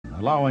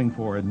allowing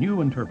for a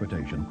new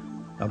interpretation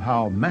of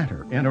how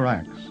matter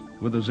interacts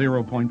with a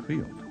zero-point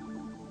field.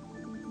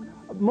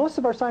 Most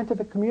of our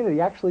scientific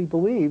community actually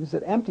believes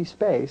that empty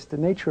space, the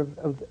nature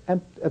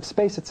of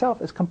space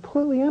itself, is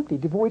completely empty,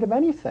 devoid of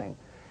anything.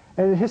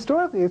 And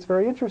historically, it's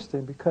very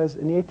interesting because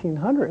in the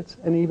 1800s,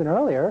 and even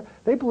earlier,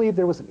 they believed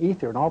there was an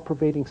ether, an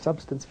all-pervading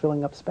substance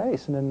filling up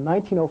space. And in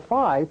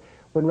 1905,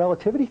 when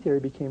relativity theory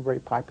became very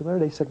popular,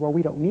 they said, well,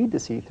 we don't need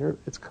this ether.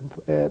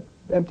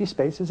 Empty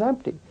space is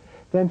empty.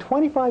 Then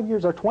 25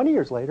 years or 20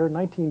 years later, in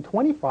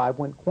 1925,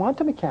 when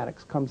quantum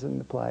mechanics comes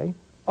into play,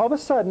 all of a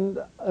sudden,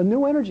 a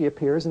new energy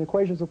appears in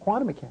equations of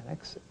quantum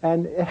mechanics,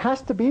 and it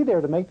has to be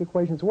there to make the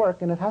equations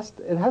work, and it has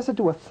to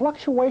do with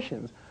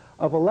fluctuations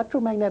of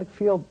electromagnetic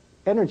field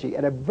energy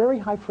at a very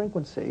high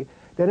frequency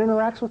that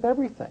interacts with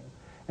everything.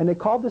 And they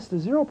called this the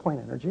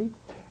zero-point energy,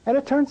 and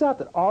it turns out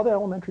that all the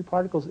elementary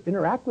particles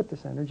interact with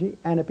this energy,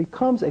 and it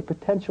becomes a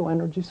potential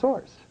energy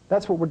source.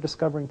 That's what we're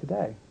discovering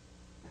today.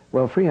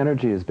 Well, free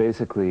energy is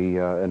basically,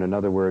 and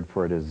another word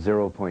for it is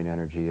zero-point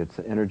energy. It's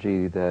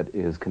energy that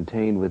is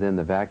contained within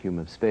the vacuum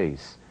of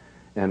space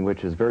and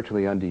which is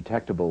virtually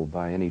undetectable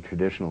by any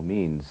traditional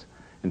means.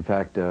 In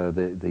fact,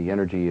 the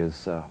energy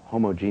is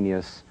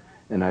homogeneous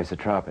and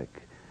isotropic,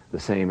 the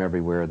same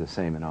everywhere, the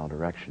same in all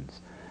directions.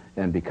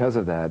 And because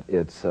of that,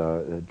 it's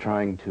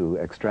trying to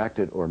extract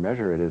it or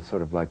measure it is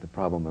sort of like the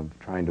problem of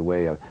trying to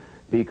weigh a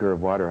beaker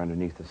of water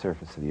underneath the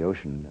surface of the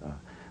ocean.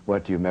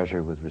 What do you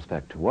measure with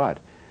respect to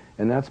what?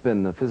 And that's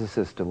been the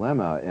physicist's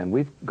dilemma, and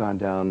we've gone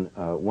down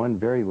one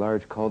very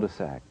large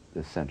cul-de-sac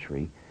this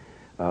century.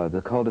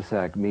 The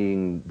cul-de-sac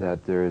meaning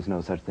that there is no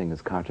such thing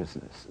as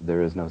consciousness.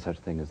 There is no such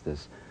thing as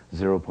this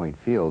zero-point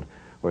field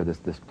or this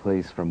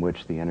place from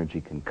which the energy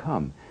can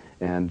come.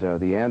 And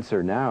the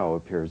answer now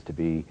appears to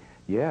be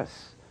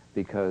yes,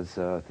 because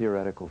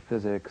theoretical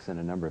physics and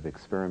a number of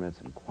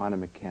experiments in quantum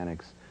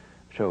mechanics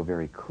show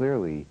very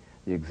clearly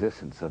the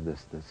existence of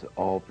this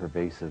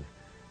all-pervasive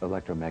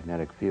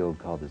electromagnetic field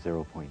called the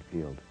zero-point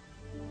field.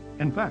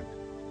 In fact,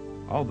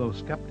 although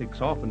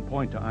skeptics often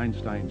point to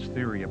Einstein's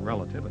theory of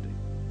relativity,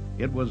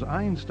 it was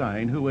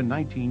Einstein who in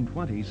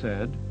 1920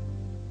 said,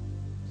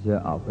 "There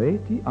are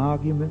weighty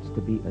arguments to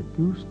be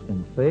adduced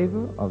in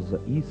favor of the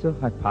ether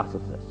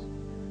hypothesis.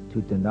 To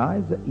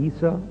deny the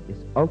ether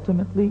is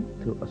ultimately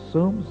to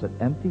assume that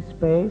empty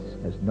space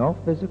has no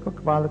physical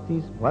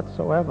qualities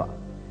whatsoever.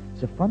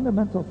 The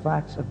fundamental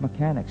facts of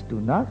mechanics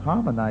do not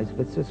harmonize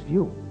with this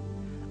view.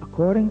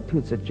 According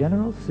to the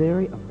general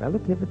theory of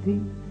relativity,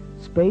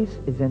 space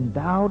is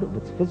endowed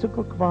with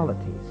physical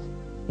qualities.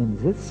 In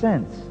this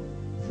sense,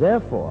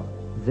 therefore,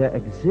 there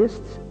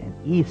exists an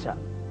ether.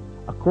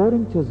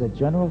 According to the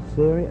general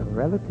theory of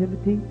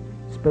relativity,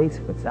 space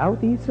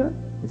without ether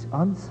is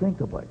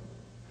unthinkable."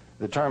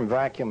 The term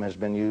vacuum has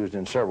been used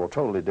in several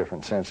totally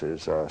different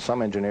senses.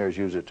 Some engineers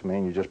use it to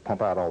mean you just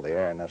pump out all the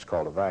air, and that's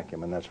called a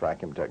vacuum, and that's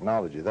vacuum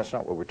technology. That's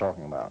not what we're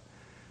talking about.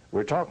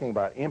 We're talking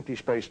about empty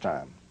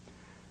space-time.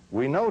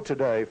 We know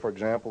today, for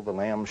example, the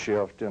Lamb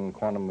shift in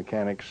quantum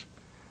mechanics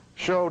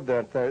showed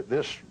that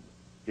this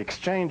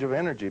exchange of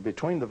energy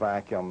between the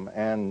vacuum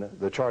and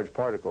the charged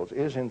particles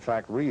is in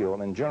fact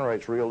real and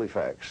generates real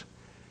effects.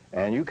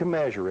 And you can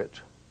measure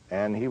it,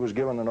 and he was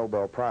given the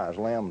Nobel Prize,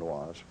 Lamb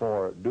was,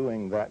 for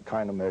doing that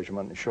kind of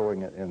measurement and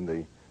showing it in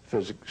the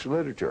physics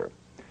literature.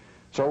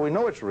 So we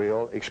know it's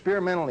real.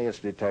 Experimentally it's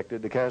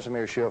detected. The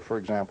Casimir shift, for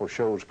example,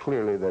 shows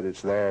clearly that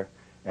it's there,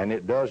 and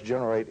it does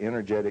generate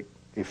energetic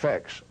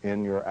effects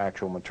in your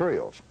actual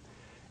materials.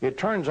 It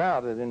turns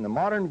out that in the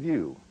modern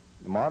view,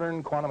 the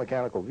modern quantum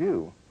mechanical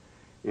view,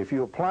 if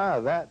you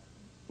apply that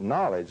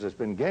knowledge that's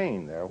been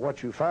gained there,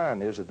 what you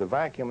find is that the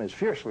vacuum is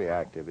fiercely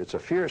active. It's a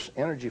fierce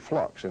energy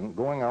flux and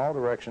going in all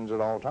directions at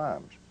all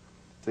times.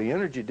 The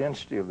energy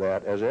density of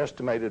that, as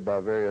estimated by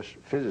various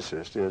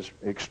physicists, is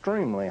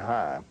extremely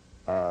high.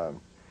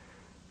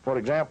 For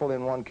example,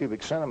 in 1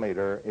 cubic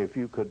centimeter, if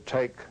you could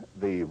take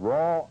the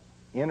raw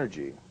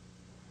energy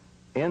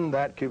in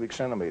that cubic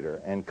centimeter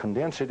and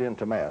condense it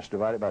into mass,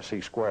 divided by c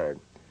squared,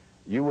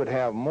 you would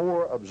have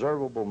more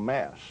observable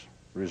mass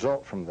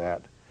result from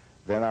that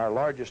than our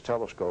largest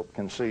telescope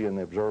can see in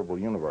the observable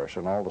universe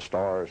and all the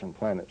stars and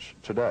planets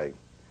today.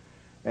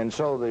 And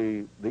so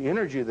the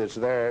energy that's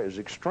there is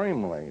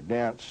extremely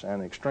dense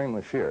and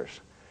extremely fierce.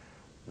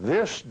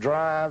 This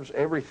drives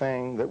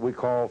everything that we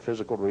call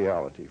physical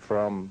reality,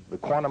 from the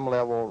quantum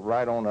level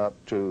right on up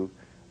to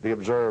the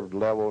observed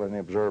level and the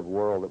observed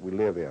world that we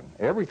live in.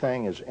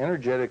 Everything is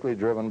energetically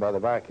driven by the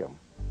vacuum.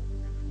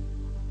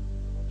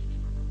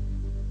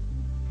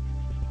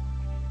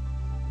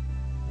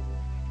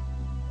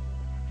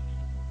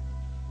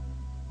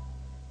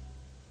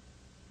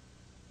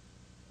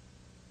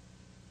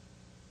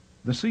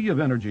 The Sea of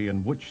Energy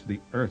in Which the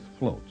Earth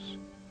Floats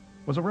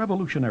was a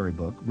revolutionary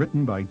book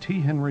written by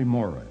T. Henry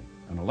Moray,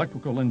 an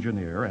electrical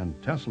engineer and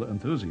Tesla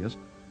enthusiast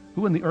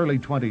who in the early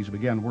 20s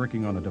began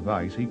working on a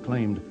device he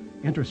claimed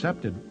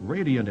intercepted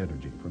radiant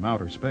energy from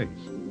outer space.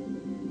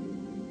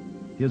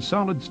 His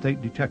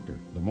solid-state detector,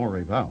 the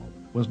Moray valve,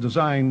 was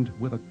designed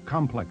with a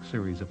complex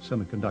series of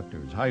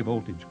semiconductors,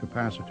 high-voltage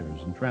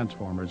capacitors, and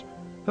transformers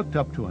hooked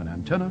up to an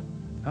antenna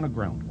and a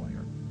ground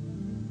wire.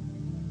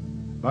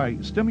 By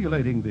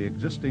stimulating the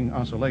existing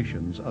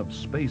oscillations of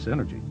space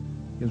energy,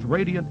 his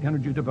radiant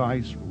energy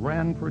device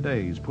ran for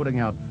days, putting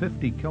out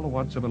 50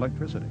 kilowatts of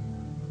electricity.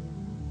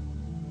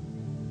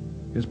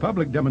 His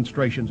public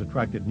demonstrations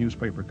attracted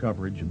newspaper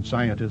coverage and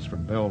scientists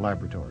from Bell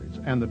Laboratories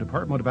and the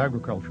Department of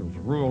Agriculture's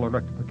Rural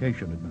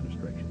Electrification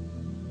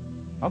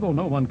Administration. Although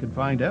no one could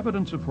find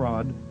evidence of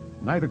fraud,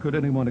 neither could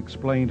anyone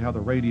explain how the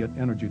radiant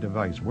energy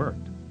device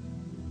worked.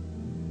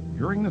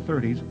 During the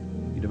 30s,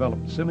 he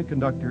developed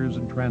semiconductors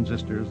and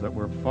transistors that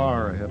were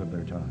far ahead of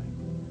their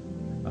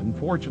time.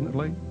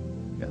 Unfortunately,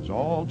 as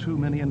all too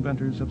many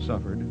inventors have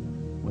suffered,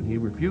 when he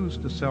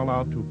refused to sell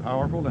out to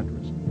powerful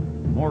interests,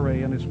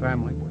 Moray and his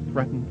family were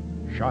threatened,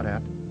 shot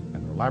at,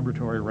 and their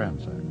laboratory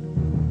ransacked.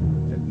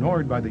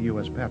 Ignored by the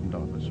U.S. Patent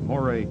Office,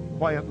 Moray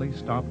quietly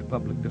stopped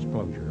public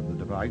disclosure of the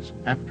device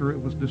after it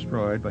was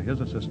destroyed by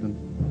his assistant,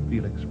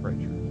 Felix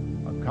Frazier,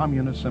 a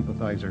communist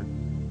sympathizer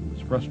who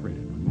was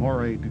frustrated when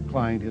Moray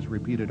declined his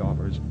repeated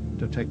offers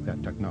to take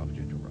that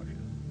technology to Russia.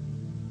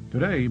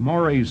 Today,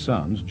 Moray's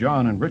sons,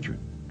 John and Richard,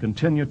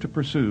 continue to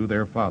pursue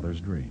their father's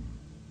dream.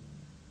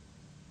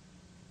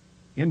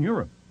 In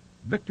Europe,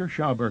 Victor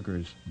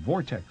Schauberger's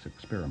vortex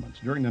experiments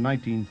during the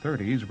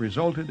 1930s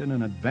resulted in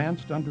an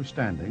advanced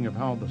understanding of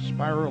how the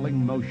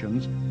spiraling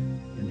motions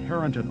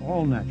inherent in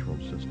all natural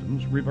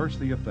systems reverse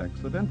the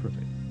effects of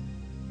entropy.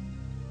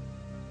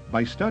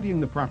 By studying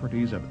the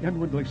properties of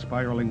inwardly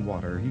spiraling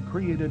water, he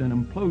created an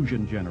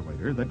implosion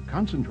generator that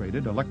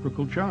concentrated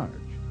electrical charge.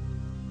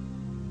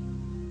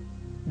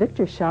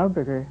 Victor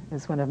Schauberger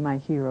is one of my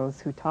heroes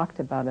who talked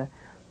about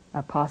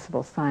a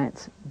possible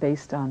science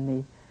based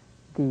on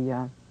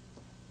the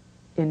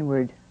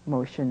inward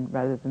motion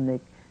rather than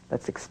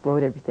let's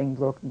explode everything,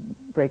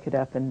 break it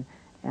up and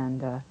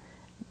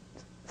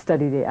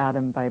study the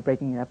atom by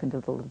breaking it up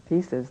into the little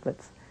pieces.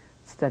 Let's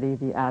study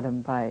the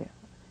atom by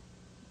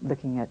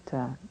looking at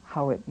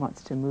how it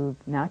wants to move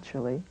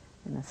naturally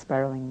in a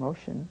spiraling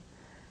motion.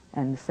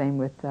 And the same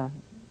with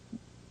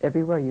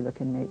everywhere you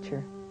look in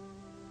nature.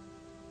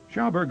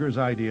 Schauberger's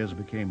ideas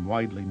became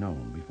widely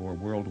known before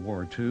World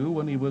War II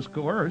when he was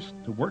coerced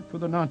to work for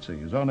the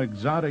Nazis on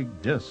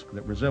exotic discs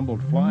that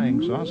resembled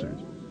flying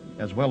saucers,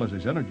 as well as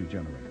his energy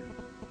generator.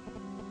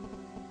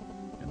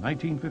 In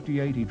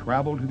 1958, he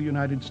traveled to the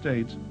United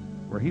States,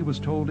 where he was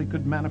told he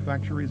could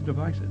manufacture his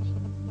devices.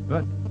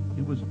 But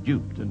he was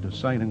duped into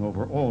signing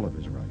over all of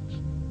his rights,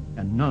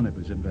 and none of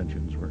his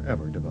inventions were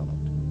ever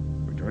developed.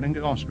 Returning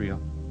to Austria,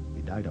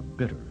 he died a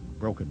bitter and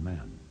broken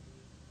man.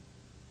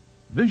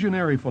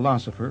 Visionary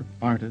philosopher,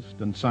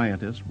 artist, and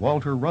scientist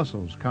Walter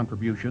Russell's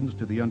contributions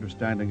to the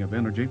understanding of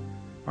energy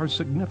are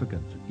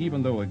significant,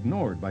 even though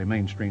ignored by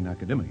mainstream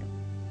academia.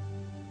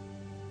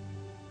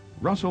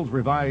 Russell's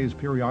revised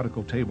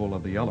periodical table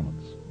of the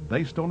elements,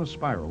 based on a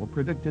spiral,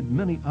 predicted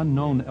many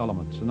unknown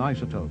elements and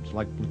isotopes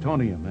like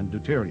plutonium and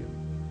deuterium.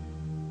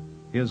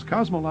 His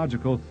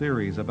cosmological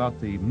theories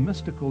about the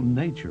mystical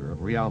nature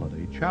of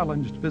reality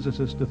challenged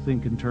physicists to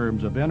think in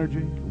terms of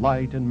energy,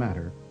 light, and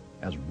matter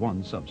as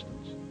one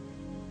substance.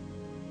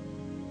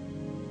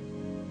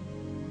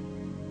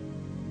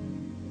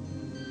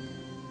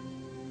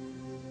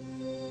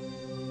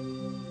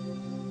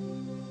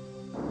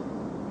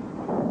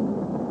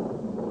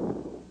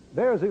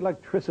 There's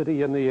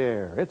electricity in the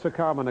air. It's a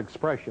common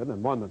expression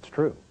and one that's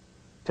true.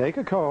 Take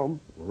a comb,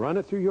 run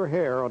it through your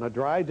hair on a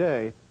dry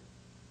day,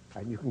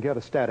 and you can get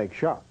a static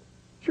shock.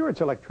 Sure,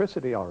 it's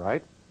electricity, all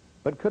right,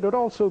 but could it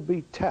also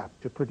be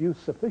tapped to produce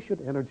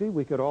sufficient energy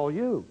we could all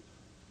use?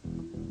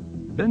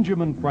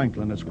 Benjamin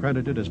Franklin is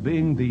credited as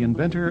being the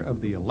inventor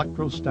of the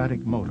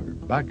electrostatic motor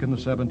back in the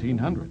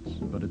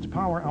 1700s, but its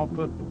power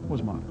output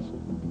was modest.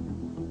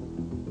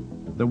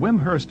 The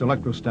Wimshurst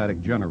electrostatic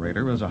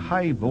generator is a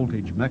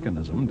high-voltage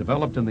mechanism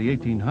developed in the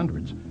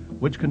 1800s,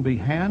 which can be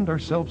hand or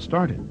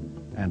self-started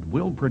and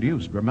will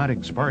produce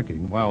dramatic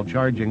sparking while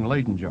charging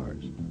Leyden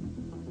jars.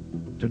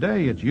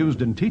 Today, it's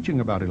used in teaching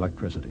about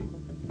electricity,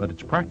 but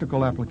its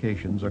practical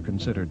applications are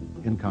considered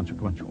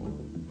inconsequential.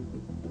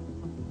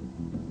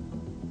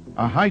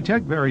 A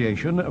high-tech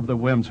variation of the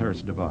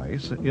Wimshurst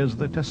device is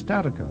the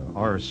Testatica,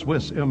 or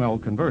Swiss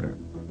ML converter.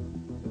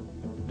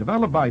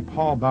 Developed by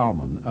Paul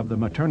Baumann of the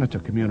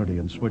Maternita community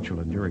in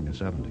Switzerland during the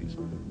 70s,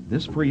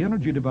 this free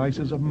energy device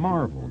is a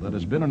marvel that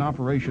has been in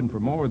operation for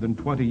more than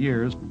 20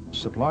 years,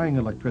 supplying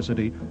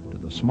electricity to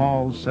the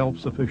small,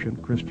 self-sufficient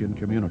Christian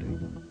community.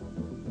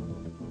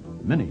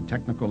 Many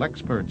technical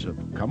experts have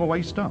come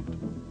away stumped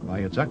by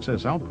its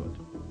excess output.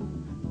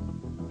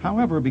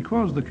 However,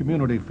 because the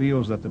community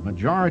feels that the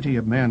majority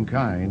of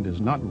mankind is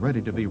not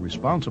ready to be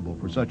responsible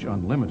for such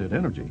unlimited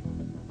energy,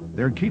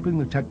 they're keeping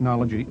the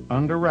technology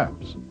under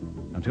wraps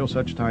until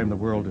such time the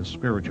world is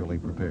spiritually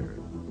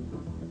prepared.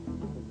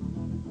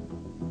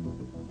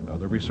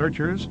 Other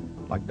researchers,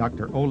 like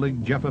Dr.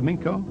 Oleg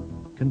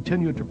Jefamenko,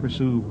 continue to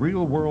pursue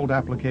real-world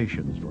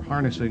applications for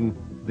harnessing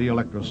the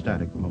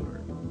electrostatic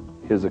motor.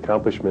 His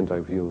accomplishment,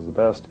 I feel, is the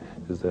best,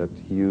 is that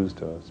he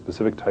used a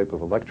specific type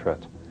of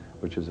electret,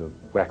 which is a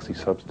waxy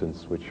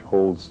substance which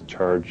holds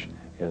charge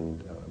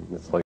and It's like